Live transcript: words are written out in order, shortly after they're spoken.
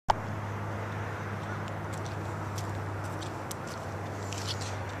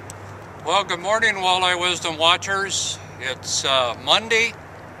Well, good morning, Walleye Wisdom watchers. It's Monday,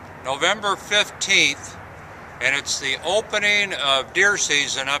 November 15th, and it's the opening of deer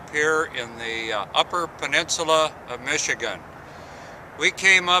season up here in the Upper Peninsula of Michigan. We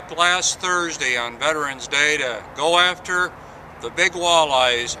came up last Thursday on Veterans Day to go after the big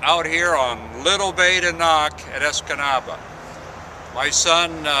walleyes out here on Little Bay de Noc at Escanaba. My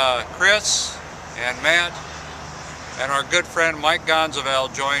son Chris and Matt and our good friend Mike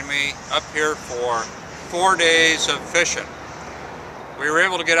Ganzeveld joined me up here for 4 days of fishing. We were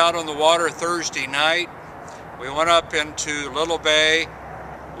able to get out on the water Thursday night. We went up into Little Bay.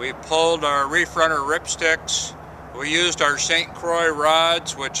 We pulled our Reef Runner ripsticks. We used our St. Croix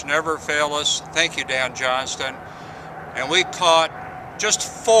rods, which never fail us. Thank you, Dan Johnston. And we caught just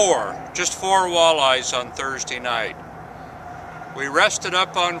four walleyes on Thursday night. We rested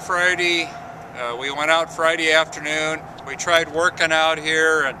up on Friday. We went out Friday afternoon. We tried working out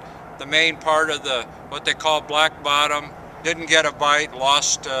here and the main part of what they call black bottom. Didn't get a bite,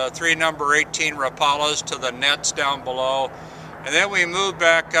 lost 3 number 18 Rapalas to the nets down below. And then we moved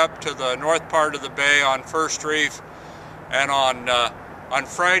back up to the north part of the bay on First Reef. And on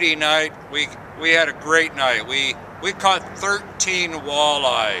Friday night, we had a great night. We caught 13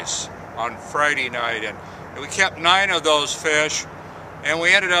 walleyes on Friday night, and we kept 9 of those fish. And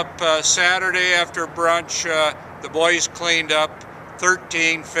we ended up Saturday after brunch, the boys cleaned up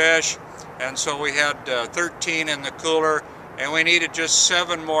 13 fish, and so we had 13 in the cooler, and we needed just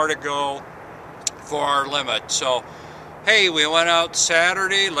 7 more to go for our limit. So, hey, we went out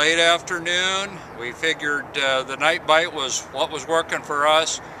Saturday, late afternoon. We figured the night bite was what was working for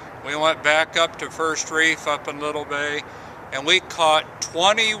us. We went back up to First Reef up in Little Bay, and we caught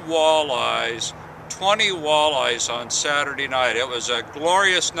 20 walleyes on Saturday night. It was a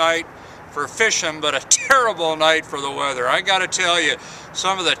glorious night for fishing, but a terrible night for the weather. I got to tell you,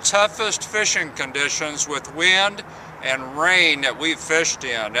 some of the toughest fishing conditions with wind and rain that we've fished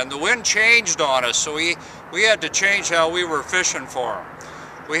in. And the wind changed on us, so we had to change how we were fishing for them.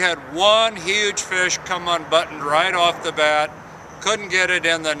 We had one huge fish come unbuttoned right off the bat. Couldn't get it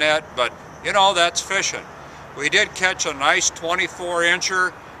in the net, but you know, that's fishing. We did catch a nice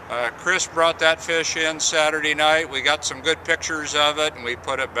 24-incher. Chris brought that fish in Saturday night. We got some good pictures of it, and we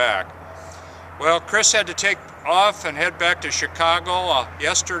put it back. Well, Chris had to take off and head back to Chicago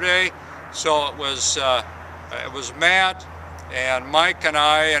yesterday, so it was Matt and Mike and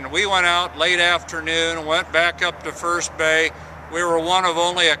I, and we went out late afternoon, went back up to First Bay. We were one of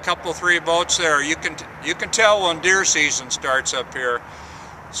only a couple, 3 boats there. You can tell when deer season starts up here.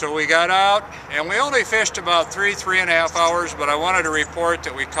 So we got out, and we only fished about 3.5 hours, but I wanted to report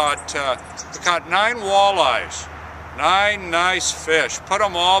that we caught 9 walleyes, 9 nice fish, put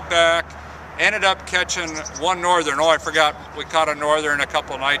them all back, ended up catching 1 northern. Oh, I forgot, we caught a northern a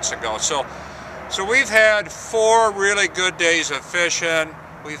couple nights ago. So we've had 4 really good days of fishing.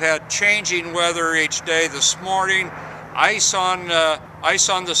 We've had changing weather each day. This morning, ice on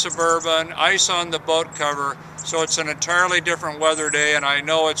the Suburban, ice on the boat cover. So it's an entirely different weather day, and I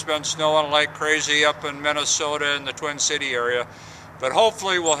know it's been snowing like crazy up in Minnesota and the Twin City area. But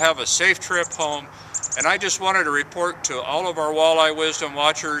hopefully we'll have a safe trip home. And I just wanted to report to all of our Walleye Wisdom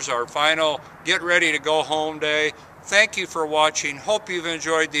watchers our final get ready to go home day. Thank you for watching. Hope you've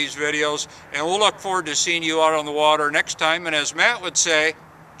enjoyed these videos, and we'll look forward to seeing you out on the water next time. And as Matt would say,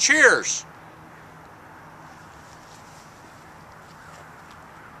 cheers!